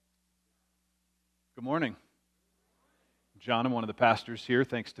Good morning. John, I'm one of the pastors here,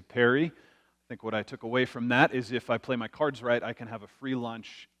 thanks to Perry. I think what I took away from that is if I play my cards right, I can have a free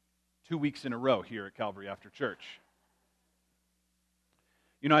lunch 2 weeks in a row here at Calvary after church.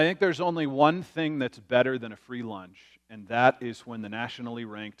 You know, I think there's only one thing that's better than a free lunch, and that is when the nationally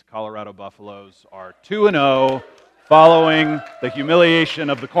ranked Colorado Buffaloes are 2-0 following the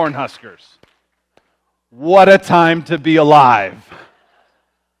humiliation of the Cornhuskers. What a time to be alive.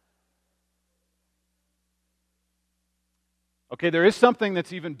 Okay, there is something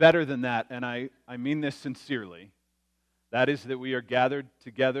that's even better than that, and I mean this sincerely. That is that we are gathered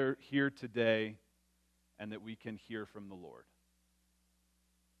together here today and that we can hear from the Lord.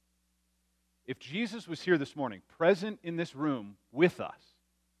 If Jesus was here this morning, present in this room with us,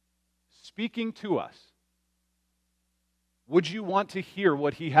 speaking to us, would you want to hear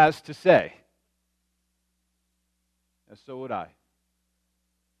what he has to say? And so would I.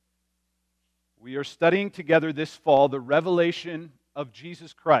 We are studying together this fall the revelation of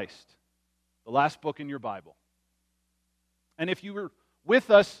Jesus Christ, the last book in your Bible. And if you were with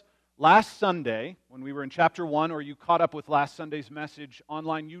us last Sunday, when we were in chapter 1, or you caught up with last Sunday's message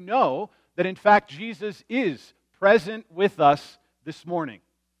online, you know that in fact Jesus is present with us this morning,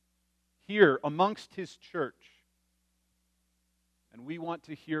 here amongst his church. And we want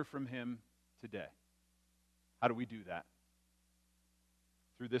to hear from him today. How do we do that?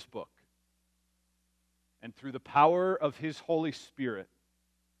 Through this book. And through the power of his Holy Spirit.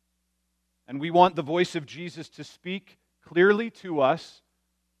 And we want the voice of Jesus to speak clearly to us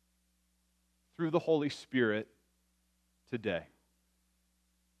through the Holy Spirit today.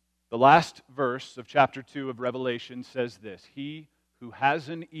 The last verse of chapter 2 of Revelation says this: "He who has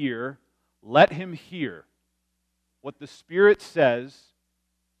an ear, let him hear what the Spirit says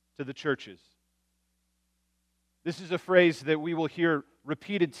to the churches." This is a phrase that we will hear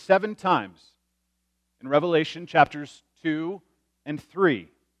repeated 7 times in Revelation chapters 2 and 3.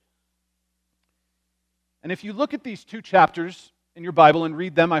 And if you look at these 2 chapters in your Bible and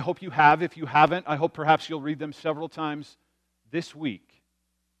read them, I hope you have. If you haven't, I hope perhaps you'll read them several times this week.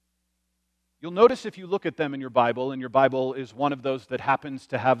 You'll notice if you look at them in your Bible, and your Bible is one of those that happens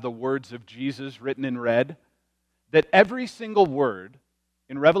to have the words of Jesus written in red, that every single word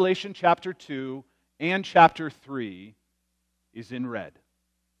in Revelation chapter 2 and chapter 3 is in red.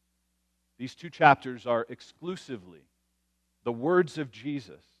 These 2 chapters are exclusively the words of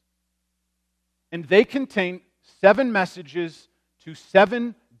Jesus. And they contain 7 messages to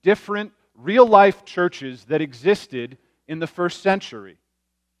 7 different real-life churches that existed in the first century.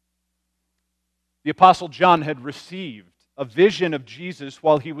 The Apostle John had received a vision of Jesus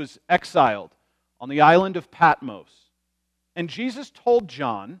while he was exiled on the island of Patmos. And Jesus told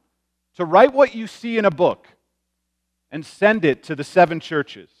John to write what you see in a book and send it to the 7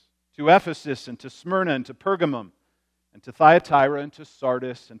 churches. To Ephesus, and to Smyrna, and to Pergamum, and to Thyatira, and to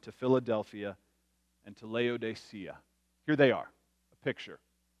Sardis, and to Philadelphia, and to Laodicea. Here they are, a picture.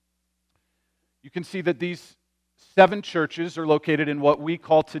 You can see that these 7 churches are located in what we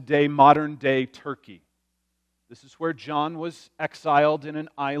call today modern-day Turkey. This is where John was exiled in an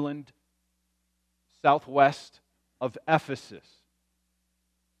island southwest of Ephesus.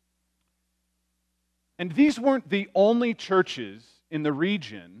 And these weren't the only churches in the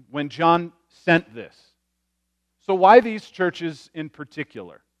region when John sent this. So why these churches in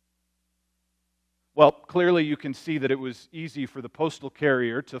particular? Well, clearly you can see that it was easy for the postal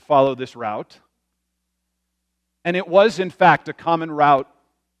carrier to follow this route. And it was, in fact, a common route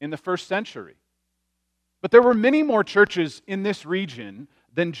in the first century. But there were many more churches in this region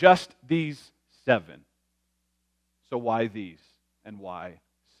than just these 7. So why these? And why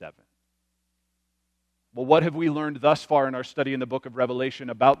 7? Well, what have we learned thus far in our study in the book of Revelation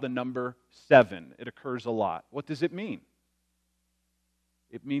about the number 7? It occurs a lot. What does it mean?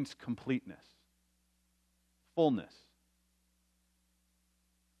 It means completeness, fullness.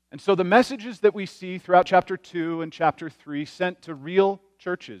 And so the messages that we see throughout chapter 2 and chapter 3 sent to real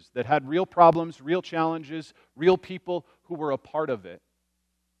churches that had real problems, real challenges, real people who were a part of it.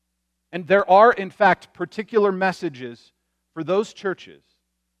 And there are, in fact, particular messages for those churches.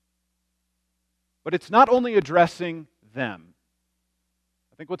 But it's not only addressing them.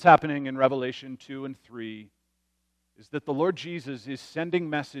 I think what's happening in Revelation 2 and 3 is that the Lord Jesus is sending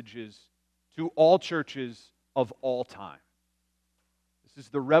messages to all churches of all time. This is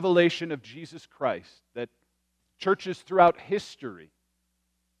the revelation of Jesus Christ, that churches throughout history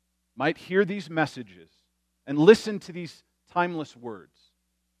might hear these messages and listen to these timeless words.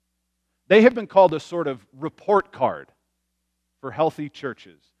 They have been called a sort of report card for healthy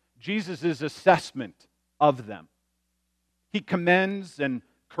churches. Jesus' assessment of them. He commends and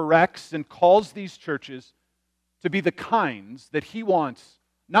corrects and calls these churches to be the kinds that he wants,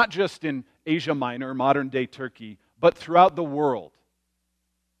 not just in Asia Minor, modern-day Turkey, but throughout the world,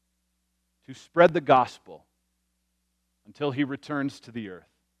 to spread the gospel until he returns to the earth.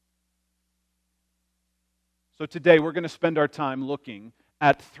 So today we're going to spend our time looking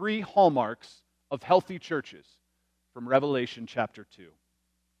at 3 hallmarks of healthy churches from Revelation chapter 2.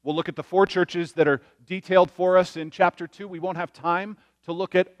 We'll look at the 4 churches that are detailed for us in chapter 2. We won't have time to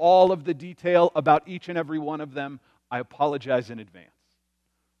look at all of the detail about each and every one of them. I apologize in advance.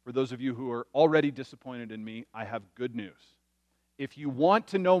 For those of you who are already disappointed in me, I have good news. If you want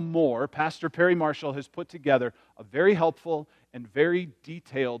to know more, Pastor Perry Marshall has put together a very helpful and very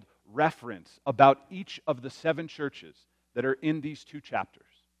detailed reference about each of the 7 churches that are in these 2 chapters.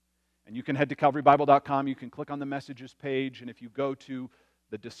 And you can head to calvarybible.com, you can click on the messages page, and if you go to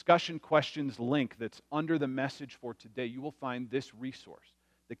the discussion questions link that's under the message for today, you will find this resource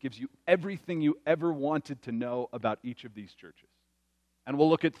that gives you everything you ever wanted to know about each of these churches. And we'll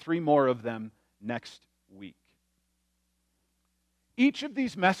look at 3 more of them next week. Each of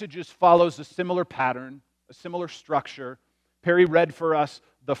these messages follows a similar pattern, a similar structure. Perry read for us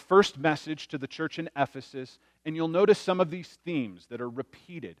the first message to the church in Ephesus, and you'll notice some of these themes that are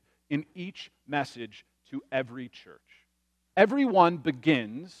repeated in each message to every church. Every one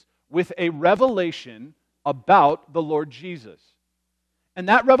begins with a revelation about the Lord Jesus. And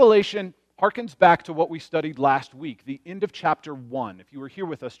that revelation harkens back to what we studied last week, the end of chapter 1. If you were here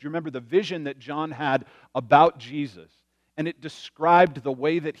with us, do you remember the vision that John had about Jesus? And it described the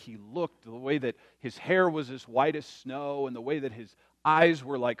way that he looked, the way that his hair was as white as snow, and the way that his eyes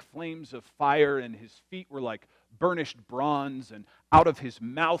were like flames of fire, and his feet were like burnished bronze, and out of his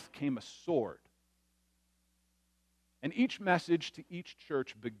mouth came a sword. And each message to each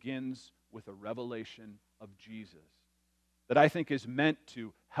church begins with a revelation of Jesus that I think is meant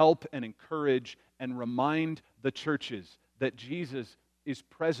to help and encourage and remind the churches that Jesus is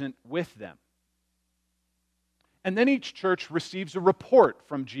present with them. And then each church receives a report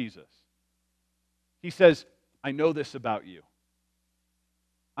from Jesus. He says, I know this about you.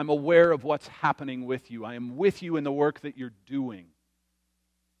 I'm aware of what's happening with you. I am with you in the work that you're doing.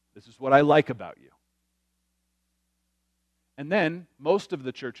 This is what I like about you. And then, most of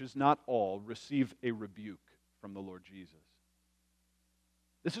the churches, not all, receive a rebuke from the Lord Jesus.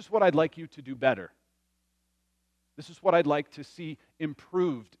 This is what I'd like you to do better. This is what I'd like to see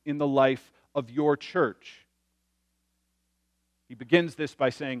improved in the life of your church. He begins this by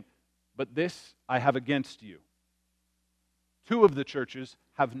saying, but this I have against you. 2 of the churches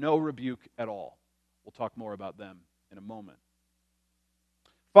have no rebuke at all. We'll talk more about them in a moment.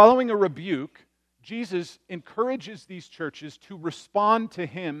 Following a rebuke, Jesus encourages these churches to respond to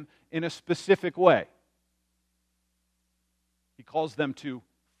him in a specific way. He calls them to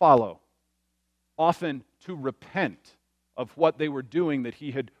follow, often to repent of what they were doing that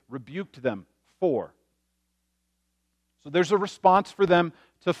he had rebuked them for. So there's a response for them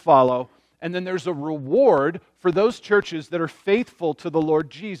to follow, and then there's a reward for those churches that are faithful to the Lord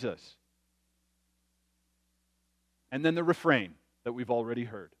Jesus. And then the refrain that we've already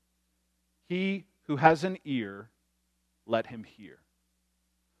heard. He who has an ear, let him hear.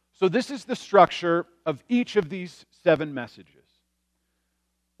 So this is the structure of each of these 7 messages.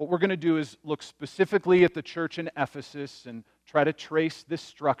 What we're going to do is look specifically at the church in Ephesus and try to trace this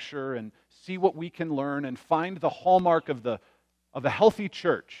structure and see what we can learn and find the hallmark of a healthy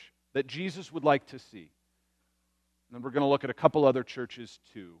church that Jesus would like to see. And then we're going to look at a couple other churches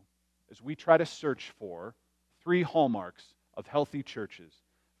too, as we try to search for 3 hallmarks of healthy churches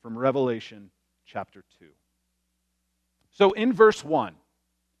from Revelation chapter 2. So in verse 1,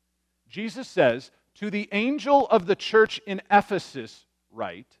 Jesus says, to the angel of the church in Ephesus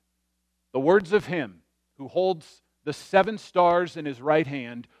write, the words of him who holds the 7 stars in his right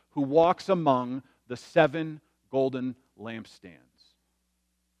hand, who walks among the 7 golden lampstands.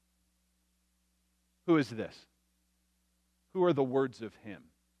 Who is this? Who are the words of him?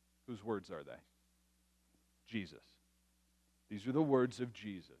 Whose words are they? Jesus. These are the words of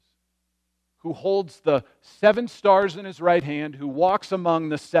Jesus, who holds the 7 stars in his right hand, who walks among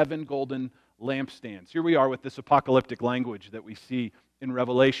the 7 golden lampstands. Here we are with this apocalyptic language that we see in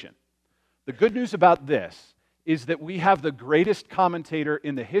Revelation. The good news about this is that we have the greatest commentator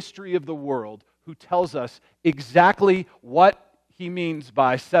in the history of the world who tells us exactly what he means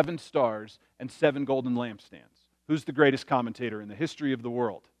by 7 stars and 7 golden lampstands. Who's the greatest commentator in the history of the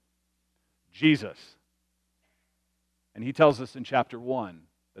world? Jesus. And he tells us in chapter 1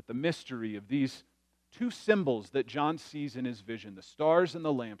 that the mystery of these 2 symbols that John sees in his vision, the stars and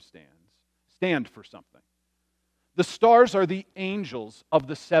the lampstands, stand for something. The stars are the angels of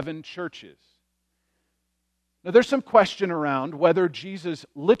the 7 churches. Now, there's some question around whether Jesus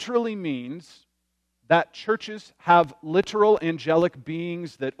literally means that churches have literal angelic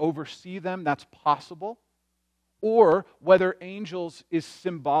beings that oversee them. That's possible. Or whether angels is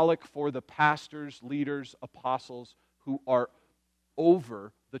symbolic for the pastors, leaders, apostles who are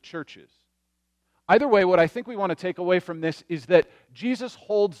over the churches. Either way, what I think we want to take away from this is that Jesus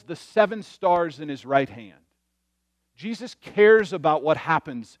holds the 7 stars in his right hand. Jesus cares about what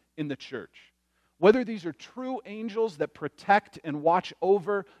happens in the church. Whether these are true angels that protect and watch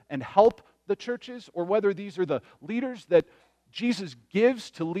over and help the churches, or whether these are the leaders that Jesus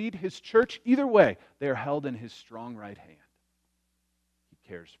gives to lead his church, either way, they are held in his strong right hand. He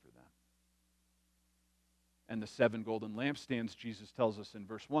cares for them. And the 7 golden lampstands, Jesus tells us in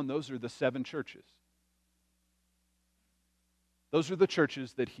verse 1, those are the 7 churches. Those are the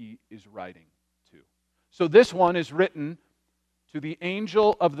churches that he is writing to. So this one is written to the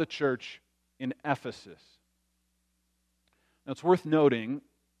angel of the church in Ephesus. Now it's worth noting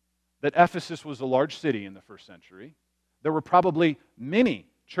that Ephesus was a large city in the first century. There were probably many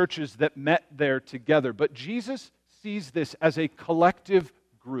churches that met there together, but Jesus sees this as a collective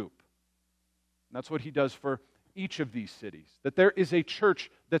group. And that's what he does for each of these cities, that there is a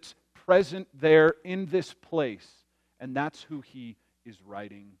church that's present there in this place, and that's who he is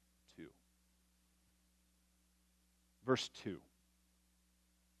writing to. Verse 2.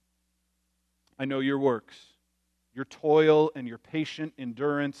 I know your works, your toil and your patient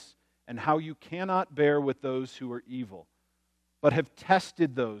endurance, and how you cannot bear with those who are evil, but have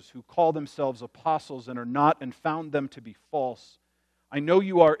tested those who call themselves apostles and are not, and found them to be false. I know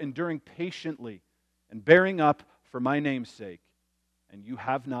you are enduring patiently and bearing up for my name's sake, and you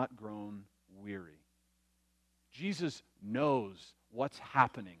have not grown weary. Jesus knows what's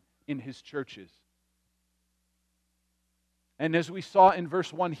happening in his churches. And as we saw in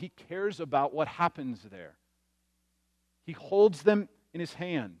verse 1, he cares about what happens there. He holds them in his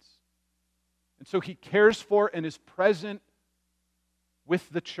hands. And so he cares for and is present with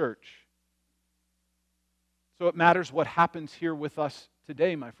the church. So it matters what happens here with us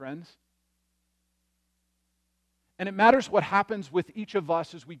today, my friends. And it matters what happens with each of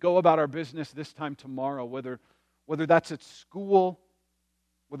us as we go about our business this time tomorrow, whether that's at school,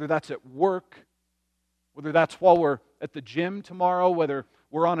 whether that's at work, whether that's while we're at the gym tomorrow, whether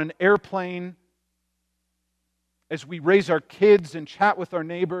we're on an airplane, as we raise our kids and chat with our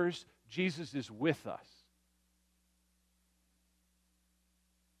neighbors, Jesus is with us.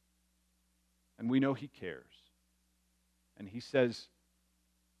 And we know he cares. And he says,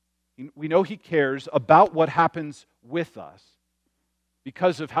 we know he cares about what happens with us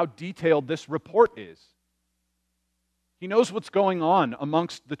because of how detailed this report is. He knows what's going on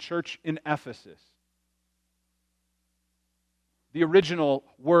amongst the church in Ephesus. The original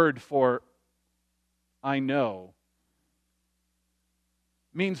word for I know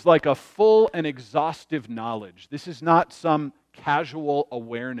means like a full and exhaustive knowledge. This is not some casual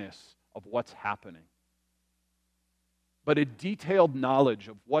awareness of what's happening, but a detailed knowledge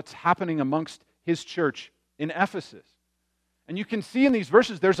of what's happening amongst his church in Ephesus. And you can see in these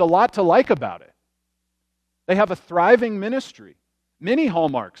verses there's a lot to like about it. They have a thriving ministry. Many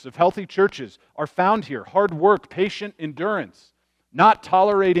hallmarks of healthy churches are found here. Hard work, patient endurance, not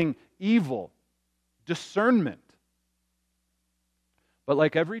tolerating evil, discernment. But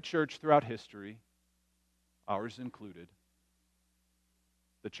like every church throughout history, ours included,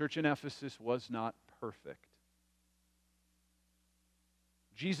 the church in Ephesus was not perfect.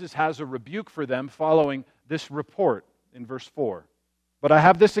 Jesus has a rebuke for them following this report in verse 4. But I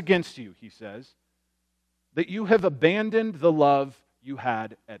have this against you, he says, that you have abandoned the love you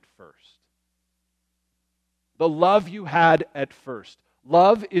had at first. The love you had at first.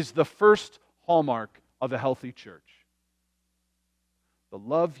 Love is the first hallmark of a healthy church. The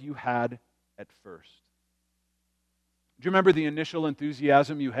love you had at first. Do you remember the initial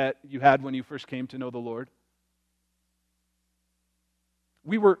enthusiasm you had when you first came to know the Lord?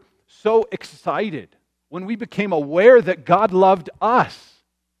 We were so excited when we became aware that God loved us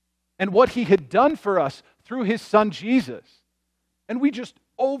and what he had done for us through his son Jesus. And we just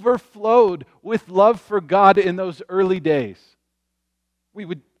overflowed with love for God in those early days. We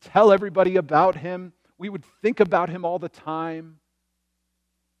would tell everybody about him. We would think about him all the time.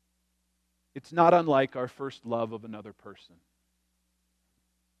 It's not unlike our first love of another person.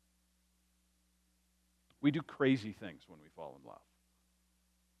 We do crazy things when we fall in love.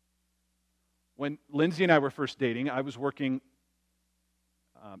 When Lindsay and I were first dating, I was working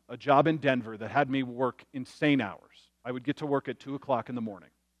a job in Denver that had me work insane hours. I would get to work at 2 o'clock in the morning.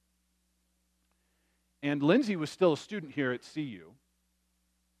 And Lindsay was still a student here at CU.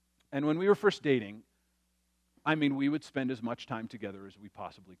 And when we were first dating, we would spend as much time together as we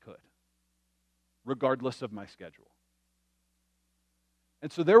possibly could, regardless of my schedule.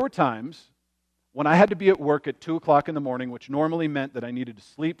 And so there were times when I had to be at work at 2 o'clock in the morning, which normally meant that I needed to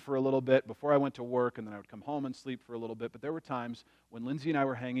sleep for a little bit before I went to work, and then I would come home and sleep for a little bit. But there were times when Lindsay and I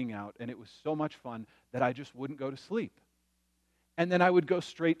were hanging out, and it was so much fun that I just wouldn't go to sleep. And then I would go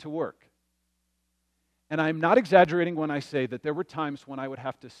straight to work. And I'm not exaggerating when I say that there were times when I would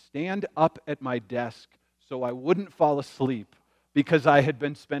have to stand up at my desk so I wouldn't fall asleep because I had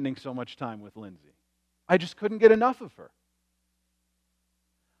been spending so much time with Lindsay. I just couldn't get enough of her.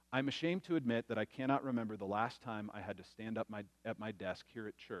 I'm ashamed to admit that I cannot remember the last time I had to stand up at my desk here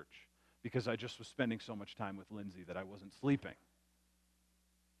at church because I just was spending so much time with Lindsay that I wasn't sleeping.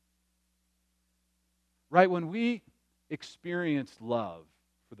 Right, when we experience love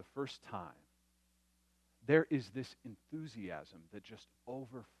for the first time, there is this enthusiasm that just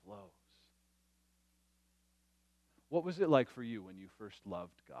overflows. What was it like for you when you first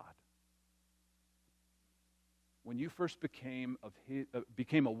loved God? When you first became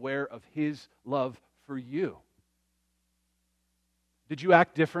aware of His love for you? Did you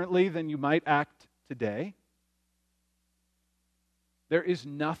act differently than you might act today? There is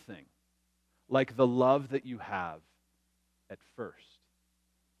nothing like the love that you have at first.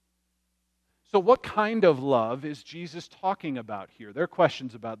 So what kind of love is Jesus talking about here? There are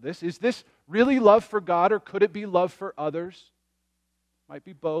questions about this. Is this really love for God, or could it be love for others? Might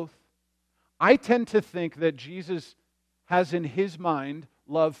be both. I tend to think that Jesus has in His mind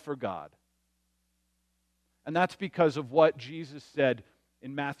love for God. And that's because of what Jesus said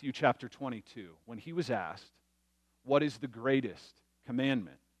in Matthew chapter 22 when He was asked, what is the greatest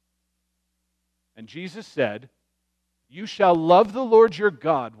commandment? And Jesus said, you shall love the Lord your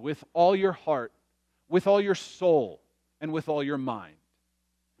God with all your heart, with all your soul, and with all your mind.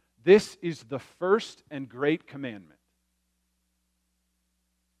 This is the first and great commandment.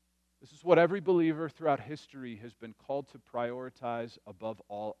 This is what every believer throughout history has been called to prioritize above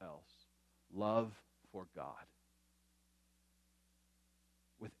all else. Love for God.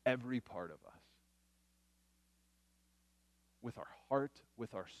 With every part of us. With our heart,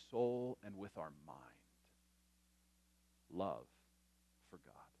 with our soul, and with our mind. Love for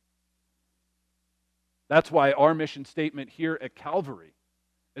God. That's why our mission statement here at Calvary,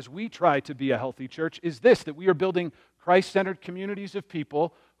 as we try to be a healthy church, is this, that we are building Christ-centered communities of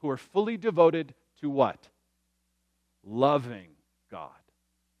people who are fully devoted to what? Loving God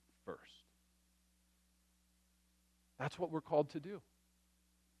first. That's what we're called to do.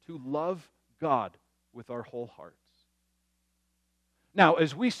 To love God with our whole hearts. Now,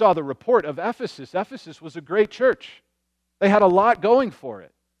 as we saw the report of Ephesus, Ephesus was a great church. They had a lot going for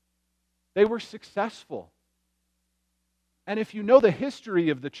it. They were successful. And if you know the history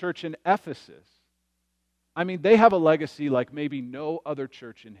of the church in Ephesus, they have a legacy like maybe no other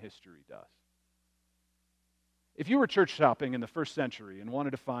church in history does. If you were church shopping in the first century and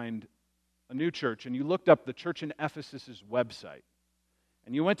wanted to find a new church, and you looked up the church in Ephesus' website,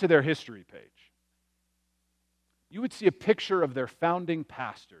 and you went to their history page, you would see a picture of their founding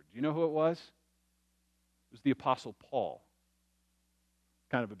pastor. Do you know who it was? It was the Apostle Paul.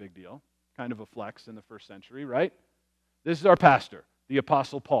 Kind of a big deal. Kind of a flex in the first century, right? This is our pastor, the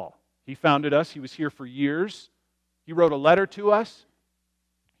Apostle Paul. He founded us. He was here for years. He wrote a letter to us.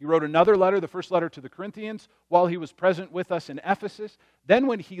 He wrote another letter, the first letter to the Corinthians, while he was present with us in Ephesus. Then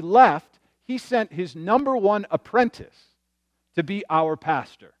when he left, he sent his number one apprentice to be our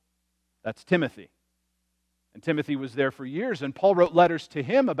pastor. That's Timothy. And Timothy was there for years, and Paul wrote letters to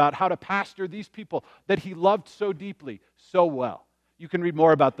him about how to pastor these people that he loved so deeply, so well. You can read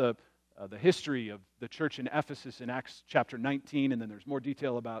more about the history of the church in Ephesus in Acts chapter 19, and then there's more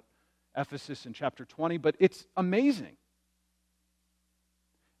detail about Ephesus in chapter 20, but it's amazing.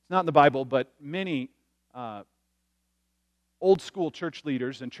 It's not in the Bible, but many old school church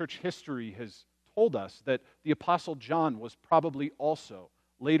leaders and church history has told us that the Apostle John was probably also,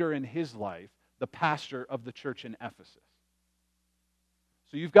 later in his life, the pastor of the church in Ephesus.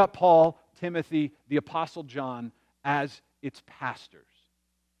 So you've got Paul, Timothy, the Apostle John as its pastors.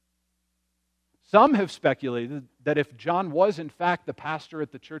 Some have speculated that if John was in fact the pastor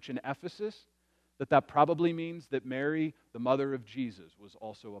at the church in Ephesus, that probably means that Mary, the mother of Jesus, was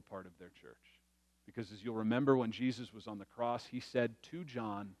also a part of their church. Because as you'll remember, when Jesus was on the cross, he said to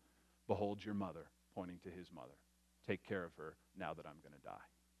John, "Behold your mother," pointing to his mother. "Take care of her now that I'm going to die."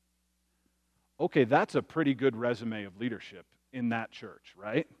 Okay, that's a pretty good resume of leadership in that church,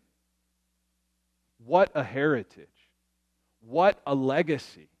 right? What a heritage. What a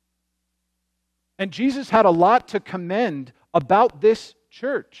legacy. And Jesus had a lot to commend about this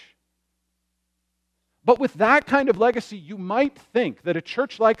church. But with that kind of legacy, you might think that a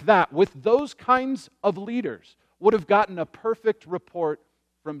church like that, with those kinds of leaders, would have gotten a perfect report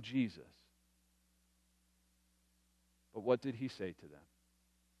from Jesus. But what did he say to them?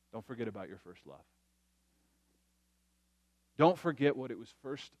 Don't forget about your first love. Don't forget what it was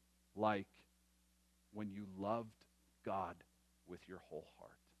first like when you loved God with your whole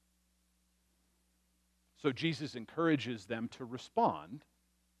heart. So Jesus encourages them to respond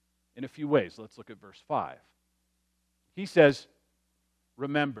in a few ways. Let's look at verse 5. He says,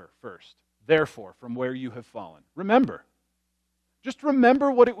 remember first, therefore, from where you have fallen. Remember. Just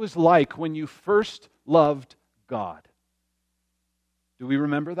remember what it was like when you first loved God. Do we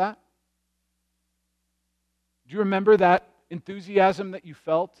remember that? Do you remember that enthusiasm that you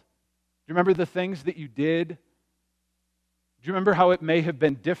felt? Do you remember the things that you did? Do you remember how it may have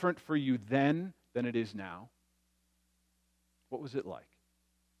been different for you then than it is now? What was it like?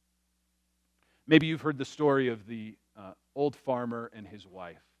 Maybe you've heard the story of the old farmer and his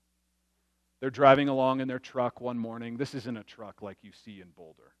wife. They're driving along in their truck one morning. This isn't a truck like you see in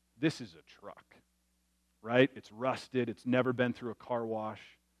Boulder. This is a truck, right? It's rusted. It's never been through a car wash.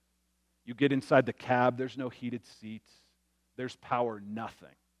 You get inside the cab. There's no heated seats. There's power, nothing.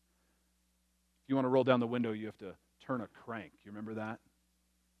 If you want to roll down the window, you have to turn a crank. You remember that?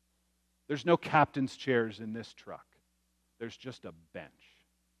 There's no captain's chairs in this truck. There's just a bench.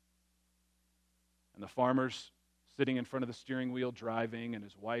 And the farmer's sitting in front of the steering wheel driving, and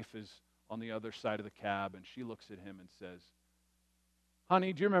his wife is on the other side of the cab, and she looks at him and says,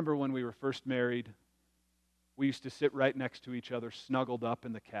 honey, do you remember when we were first married? We used to sit right next to each other, snuggled up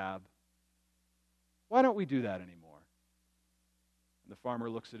in the cab. Why don't we do that anymore? And the farmer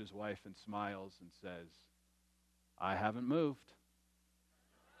looks at his wife and smiles and says, I haven't moved.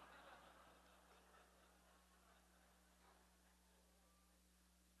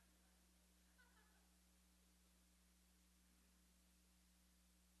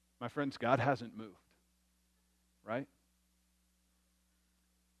 My friends, God hasn't moved, right?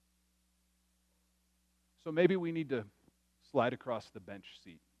 So maybe we need to slide across the bench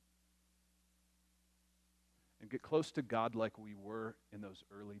seat and get close to God like we were in those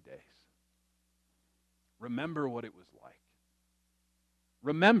early days. Remember what it was like.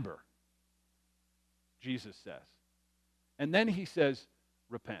 Remember, Jesus says. And then he says,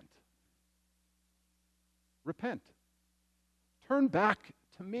 repent. Repent. Turn back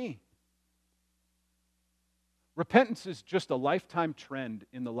to me. Repentance is just a lifetime trend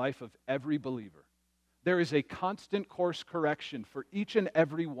in the life of every believer. There is a constant course correction for each and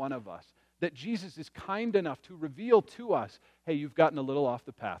every one of us that Jesus is kind enough to reveal to us, hey, you've gotten a little off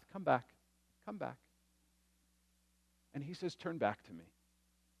the path. Come back. Come back. And he says, turn back to me.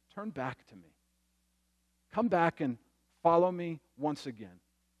 Turn back to me. Come back and follow me once again.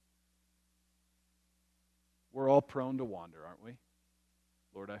 We're all prone to wander, aren't we?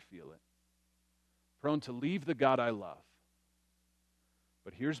 Lord, I feel it. Prone to leave the God I love.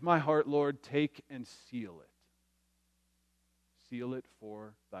 But here's my heart, Lord, take and seal it. Seal it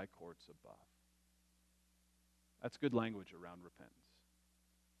for thy courts above. That's good language around repentance.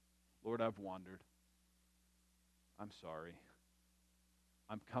 Lord, I've wandered. I'm sorry.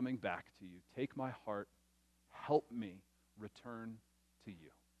 I'm coming back to you. Take my heart. Help me return to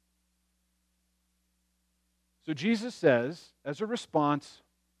you. So Jesus says, as a response,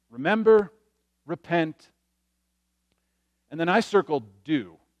 remember, repent, and then I circled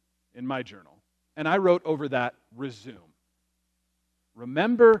do in my journal, and I wrote over that resume.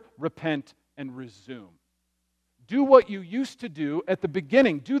 Remember, repent, and resume. Do what you used to do at the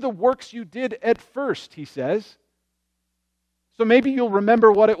beginning. Do the works you did at first, he says. So maybe you'll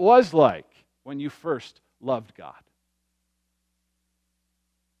remember what it was like when you first loved God.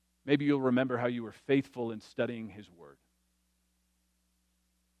 Maybe you'll remember how you were faithful in studying his word.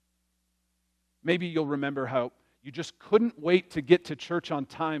 Maybe you'll remember how you just couldn't wait to get to church on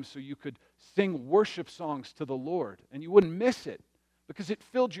time so you could sing worship songs to the Lord and you wouldn't miss it because it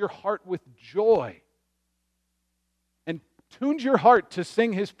filled your heart with joy and tuned your heart to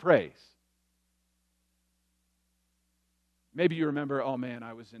sing his praise. Maybe you remember, oh man,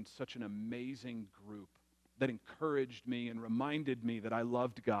 I was in such an amazing group that encouraged me and reminded me that I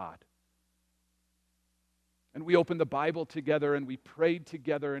loved God. And we opened the Bible together and we prayed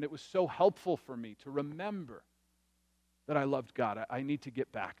together, and it was so helpful for me to remember that I loved God. I need to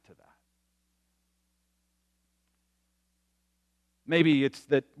get back to that. Maybe it's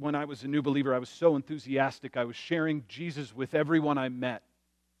that when I was a new believer, I was so enthusiastic, I was sharing Jesus with everyone I met,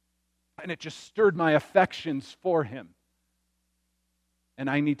 and it just stirred my affections for him.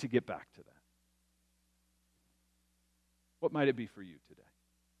 And I need to get back to that. What might it be for you today?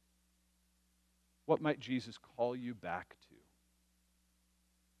 What might Jesus call you back to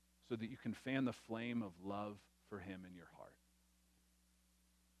so that you can fan the flame of love for him in your heart?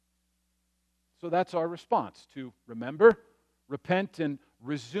 So that's our response, to remember, repent, and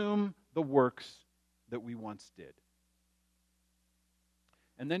resume the works that we once did.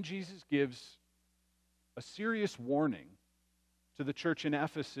 And then Jesus gives a serious warning to the church in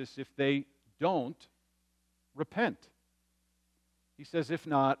Ephesus if they don't repent. He says, if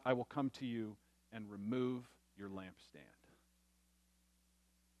not, I will come to you and remove your lampstand.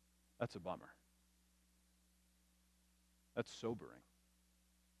 That's a bummer. That's sobering.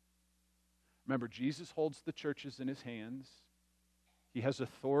 Remember, Jesus holds the churches in his hands. He has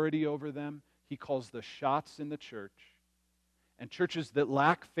authority over them. He calls the shots in the church. And churches that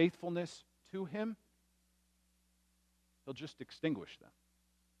lack faithfulness to him, he'll just extinguish them.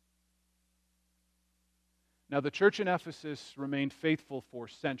 Now, the church in Ephesus remained faithful for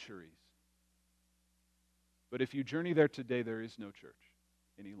centuries. But if you journey there today, there is no church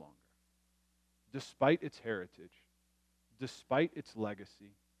any longer. Despite its heritage, despite its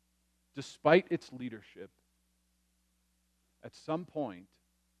legacy, despite its leadership, at some point,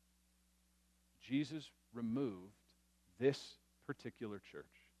 Jesus removed this particular church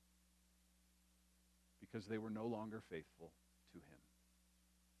because they were no longer faithful to him.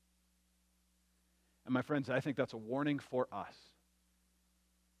 And my friends, I think that's a warning for us.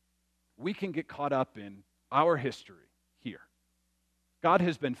 We can get caught up in our history here. God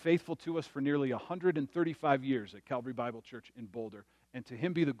has been faithful to us for nearly 135 years at Calvary Bible Church in Boulder, and to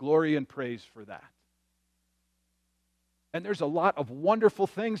him be the glory and praise for that. And there's a lot of wonderful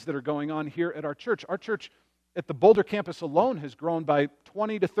things that are going on here at our church. Our church at the Boulder campus alone has grown by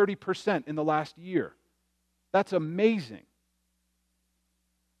 20 to 30% in the last year. That's amazing.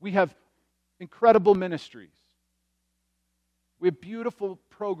 We have incredible ministries. We have beautiful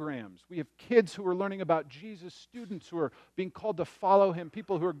programs. We have kids who are learning about Jesus, students who are being called to follow him,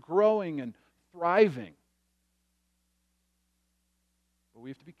 people who are growing and thriving. But we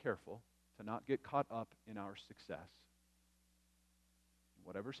have to be careful to not get caught up in our success,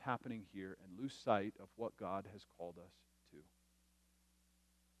 whatever's happening here, and lose sight of what God has called us to.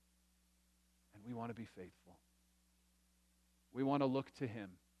 And we want to be faithful. We want to look to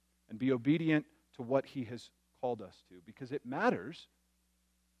him and be obedient to what he has called us to, because it matters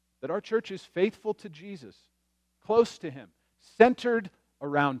that our church is faithful to Jesus, close to him, centered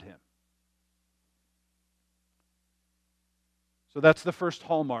around him. So that's the first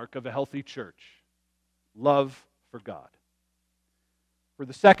hallmark of a healthy church, love for God. For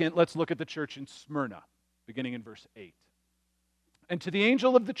the second, let's look at the church in Smyrna, beginning in verse 8. And to the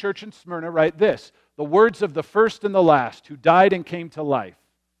angel of the church in Smyrna write this, the words of the first and the last, who died and came to life.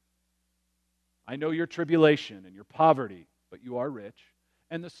 I know your tribulation and your poverty, but you are rich,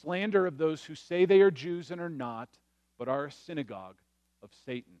 and the slander of those who say they are Jews and are not, but are a synagogue of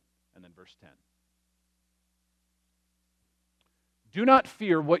Satan. And then verse 10. Do not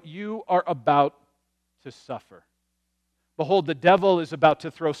fear what you are about to suffer. Behold, the devil is about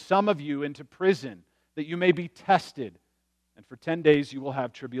to throw some of you into prison, that you may be tested, and for 10 days you will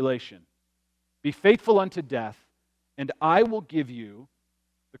have tribulation. Be faithful unto death, and I will give you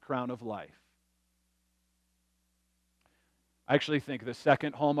the crown of life. I actually think the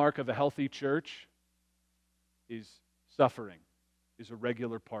second hallmark of a healthy church is suffering, is a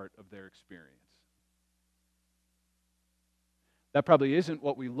regular part of their experience. That probably isn't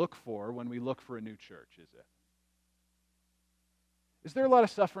what we look for when we look for a new church, is it? Is there a lot of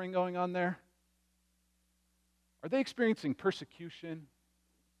suffering going on there? Are they experiencing persecution?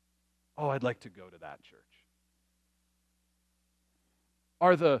 Oh, I'd like to go to that church.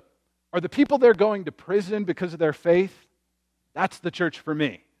 Are the people there going to prison because of their faith? That's the church for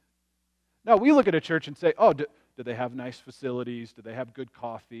me. No, we look at a church and say, oh, do they have nice facilities? Do they have good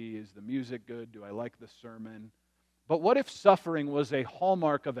coffee? Is the music good? Do I like the sermon? But what if suffering was a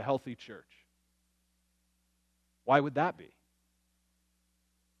hallmark of a healthy church? Why would that be?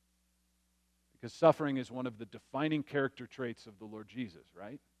 Because suffering is one of the defining character traits of the Lord Jesus,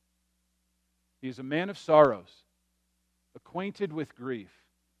 right? He is a man of sorrows, acquainted with grief.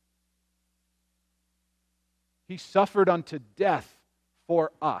 He suffered unto death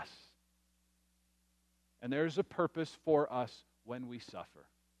for us. And there is a purpose for us when we suffer.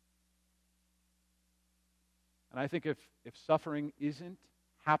 And I think if suffering isn't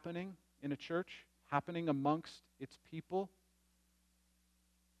happening in a church, happening amongst its people,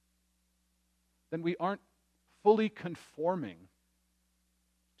 then we aren't fully conforming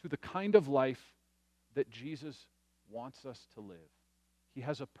to the kind of life that Jesus wants us to live. He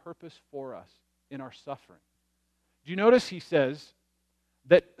has a purpose for us in our suffering. Do you notice he says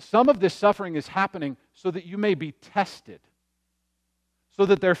that some of this suffering is happening so that you may be tested, so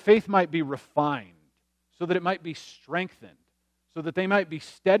that their faith might be refined, so that it might be strengthened, so that they might be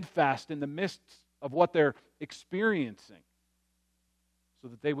steadfast in the midst of what they're experiencing, so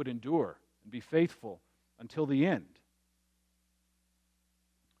that they would endure and be faithful until the end.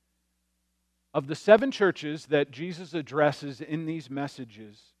 Of the 7 churches that Jesus addresses in these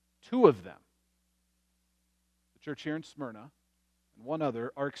messages, 2 of them, the church here in Smyrna and one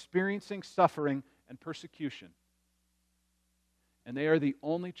other, are experiencing suffering and persecution. And they are the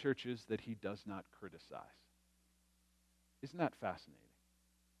only churches that he does not criticize. Isn't that fascinating?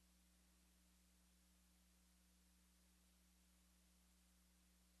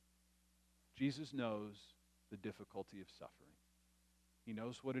 Jesus knows the difficulty of suffering. He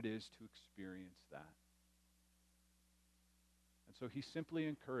knows what it is to experience that. And so he simply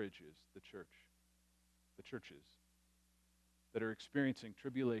encourages the churches that are experiencing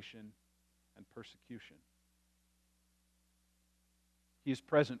tribulation and persecution. He is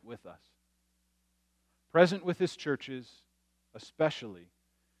present with us. Present with his churches, especially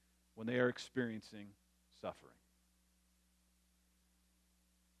when they are experiencing suffering.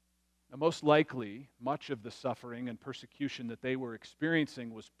 Now, most likely, much of the suffering and persecution that they were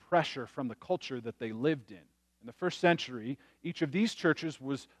experiencing was pressure from the culture that they lived in. In the first century, each of these churches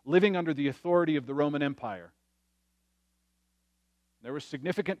was living under the authority of the Roman Empire. There was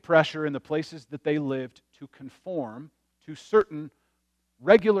significant pressure in the places that they lived to conform to certain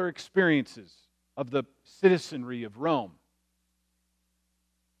regular experiences of the citizenry of Rome.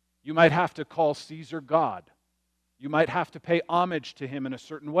 You might have to call Caesar God. You might have to pay homage to him in a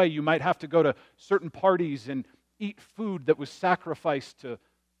certain way. You might have to go to certain parties and eat food that was sacrificed to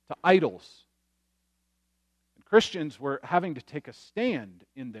idols. And Christians were having to take a stand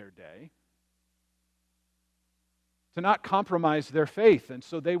in their day to not compromise their faith, and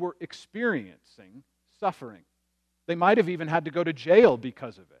so they were experiencing suffering. They might have even had to go to jail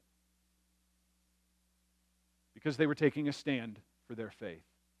because of it, because they were taking a stand for their faith.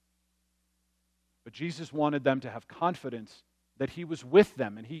 But Jesus wanted them to have confidence that he was with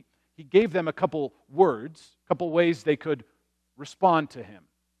them, and he gave them a couple words, a couple ways they could respond to him.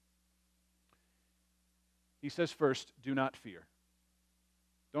 He says first, do not fear.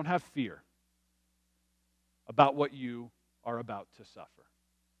 Don't have fear about what you are about to suffer.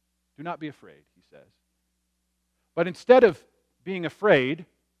 Do not be afraid, he says. But instead of being afraid,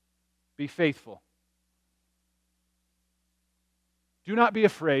 be faithful. Do not be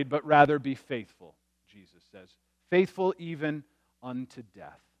afraid, but rather be faithful, Jesus says. Faithful even unto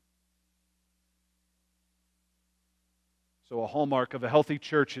death. So a hallmark of a healthy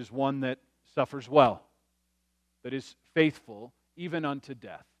church is one that suffers well, that is faithful even unto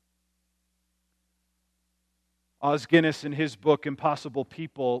death. Os Guinness, in his book, Impossible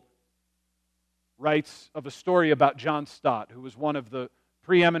People, writes of a story about John Stott, who was one of the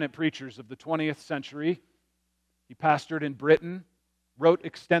preeminent preachers of the 20th century. He pastored in Britain, wrote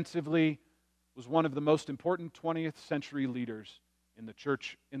extensively, was one of the most important 20th century leaders in the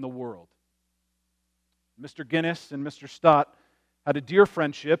church in the world. Mr. Guinness and Mr. Stott had a dear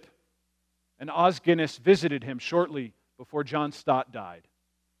friendship, and Os Guinness visited him shortly before John Stott died.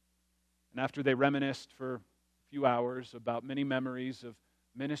 And after they reminisced for a few hours about many memories of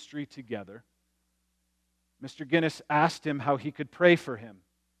ministry together, Mr. Guinness asked him how he could pray for him.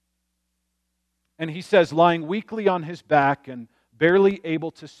 And he says, lying weakly on his back and barely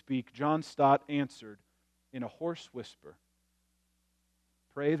able to speak, John Stott answered in a hoarse whisper,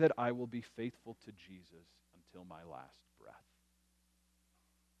 "Pray that I will be faithful to Jesus until my last breath."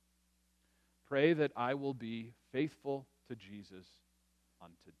 Pray that I will be faithful to Jesus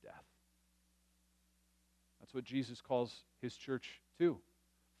unto death. That's what Jesus calls his church to.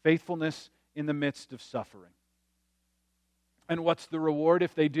 Faithfulness in the midst of suffering. And what's the reward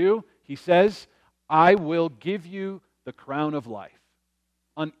if they do? He says, I will give you the crown of life,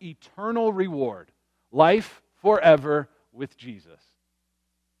 an eternal reward, life forever with Jesus.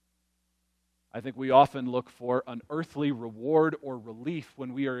 I think we often look for an earthly reward or relief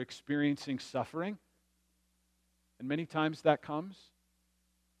when we are experiencing suffering. And many times that comes,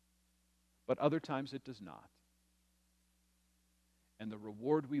 but other times it does not. And the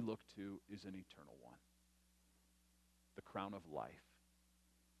reward we look to is an eternal one. The crown of life.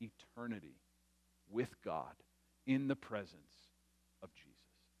 Eternity with God in the presence of Jesus.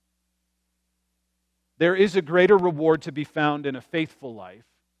 There is a greater reward to be found in a faithful life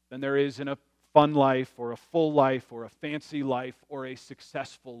than there is in a fun life or a full life or a fancy life or a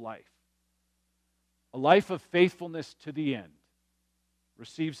successful life. A life of faithfulness to the end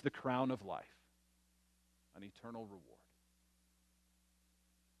receives the crown of life, an eternal reward.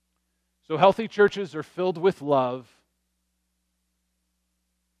 So healthy churches are filled with love.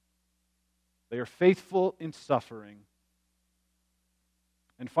 They are faithful in suffering.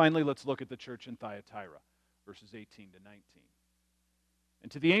 And finally, let's look at the church in Thyatira, verses 18 to 19.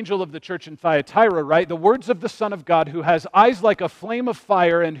 And to the angel of the church in Thyatira write, the words of the Son of God, who has eyes like a flame of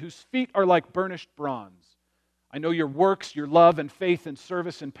fire and whose feet are like burnished bronze. I know your works, your love and faith and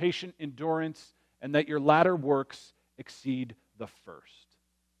service and patient endurance, and that your latter works exceed the first.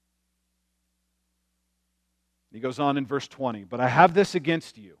 He goes on in verse 20, but I have this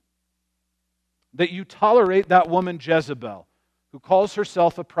against you, that you tolerate that woman Jezebel, who calls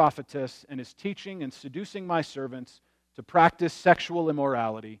herself a prophetess and is teaching and seducing my servants to practice sexual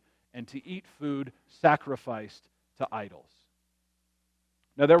immorality and to eat food sacrificed to idols.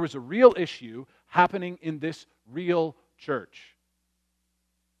 Now, there was a real issue happening in this real church,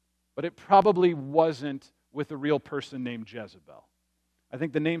 but it probably wasn't with a real person named Jezebel. I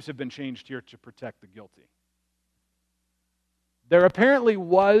think the names have been changed here to protect the guilty. There apparently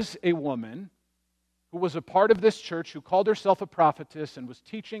was a woman who was a part of this church who called herself a prophetess and was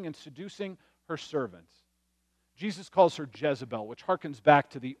teaching and seducing her servants. Jesus calls her Jezebel, which harkens back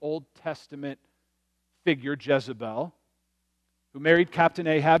to the Old Testament figure Jezebel, who married Captain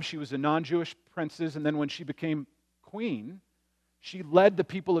Ahab. She was a non-Jewish princess, and then when she became queen, she led the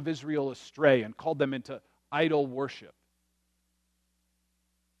people of Israel astray and called them into idol worship.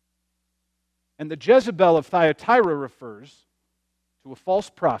 And the Jezebel of Thyatira refers to a false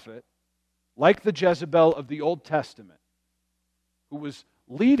prophet like the Jezebel of the Old Testament, who was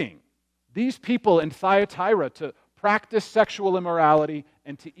leading these people in Thyatira to practice sexual immorality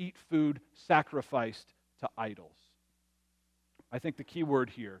and to eat food sacrificed to idols. I think the key word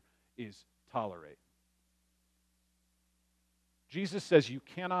here is tolerate. Jesus says you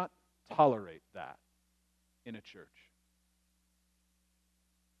cannot tolerate that in a church.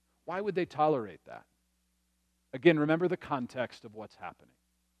 Why would they tolerate that? Again, remember the context of what's happening.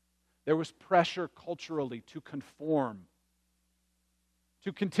 There was pressure culturally to conform,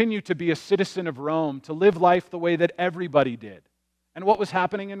 to continue to be a citizen of Rome, to live life the way that everybody did. And what was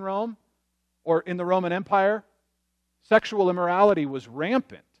happening in Rome, or in the Roman Empire? Sexual immorality was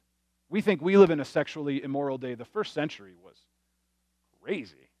rampant. We think we live in a sexually immoral day. The first century was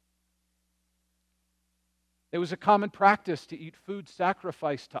crazy. It was a common practice to eat food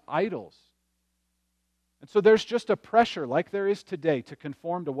sacrificed to idols. And so there's just a pressure, like there is today, to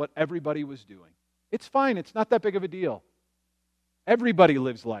conform to what everybody was doing. It's fine. It's not that big of a deal. Everybody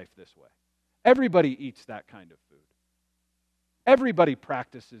lives life this way. Everybody eats that kind of food. Everybody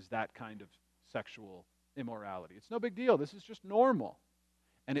practices that kind of sexual immorality. It's no big deal. This is just normal.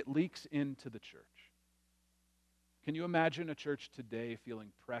 And it leaks into the church. Can you imagine a church today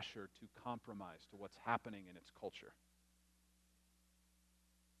feeling pressure to compromise to what's happening in its culture?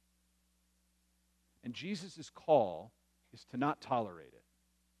 And Jesus' call is to not tolerate it.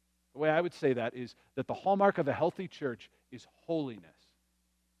 The way I would say that is that the hallmark of a healthy church is holiness.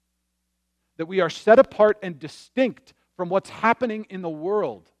 That we are set apart and distinct from what's happening in the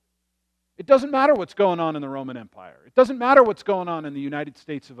world. It doesn't matter what's going on in the Roman Empire. It doesn't matter what's going on in the United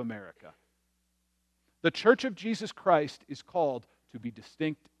States of America. The church of Jesus Christ is called to be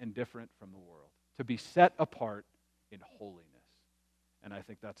distinct and different from the world, to be set apart in holiness. And I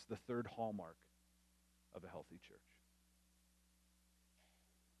think that's the third hallmark of a healthy church.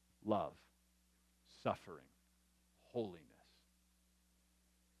 Love, suffering, holiness.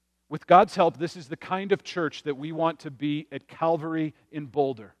 With God's help, this is the kind of church that we want to be at Calvary in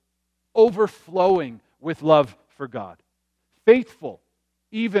Boulder, overflowing with love for God, faithful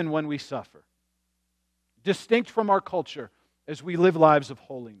even when we suffer, distinct from our culture as we live lives of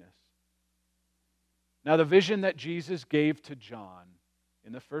holiness. Now, the vision that Jesus gave to John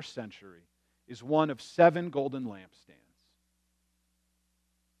in the first century is one of 7 golden lampstands.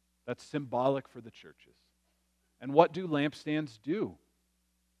 That's symbolic for the churches. And what do lampstands do?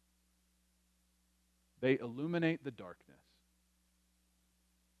 They illuminate the darkness.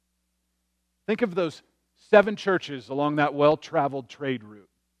 Think of those 7 churches along that well-traveled trade route.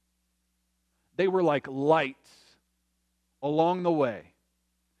 They were like lights along the way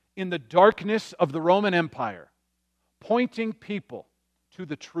in the darkness of the Roman Empire, pointing people to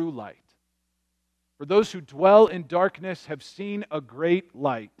the true light. For those who dwell in darkness have seen a great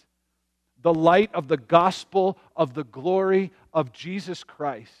light, the light of the gospel of the glory of Jesus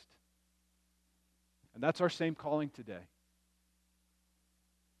Christ. And that's our same calling today.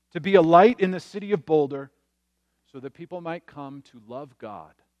 To be a light in the city of Boulder so that people might come to love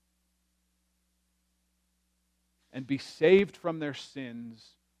God and be saved from their sins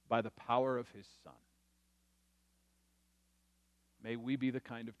by the power of His Son. May we be the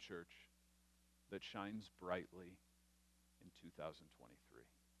kind of church that shines brightly in 2023.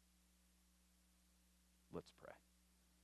 Let's pray.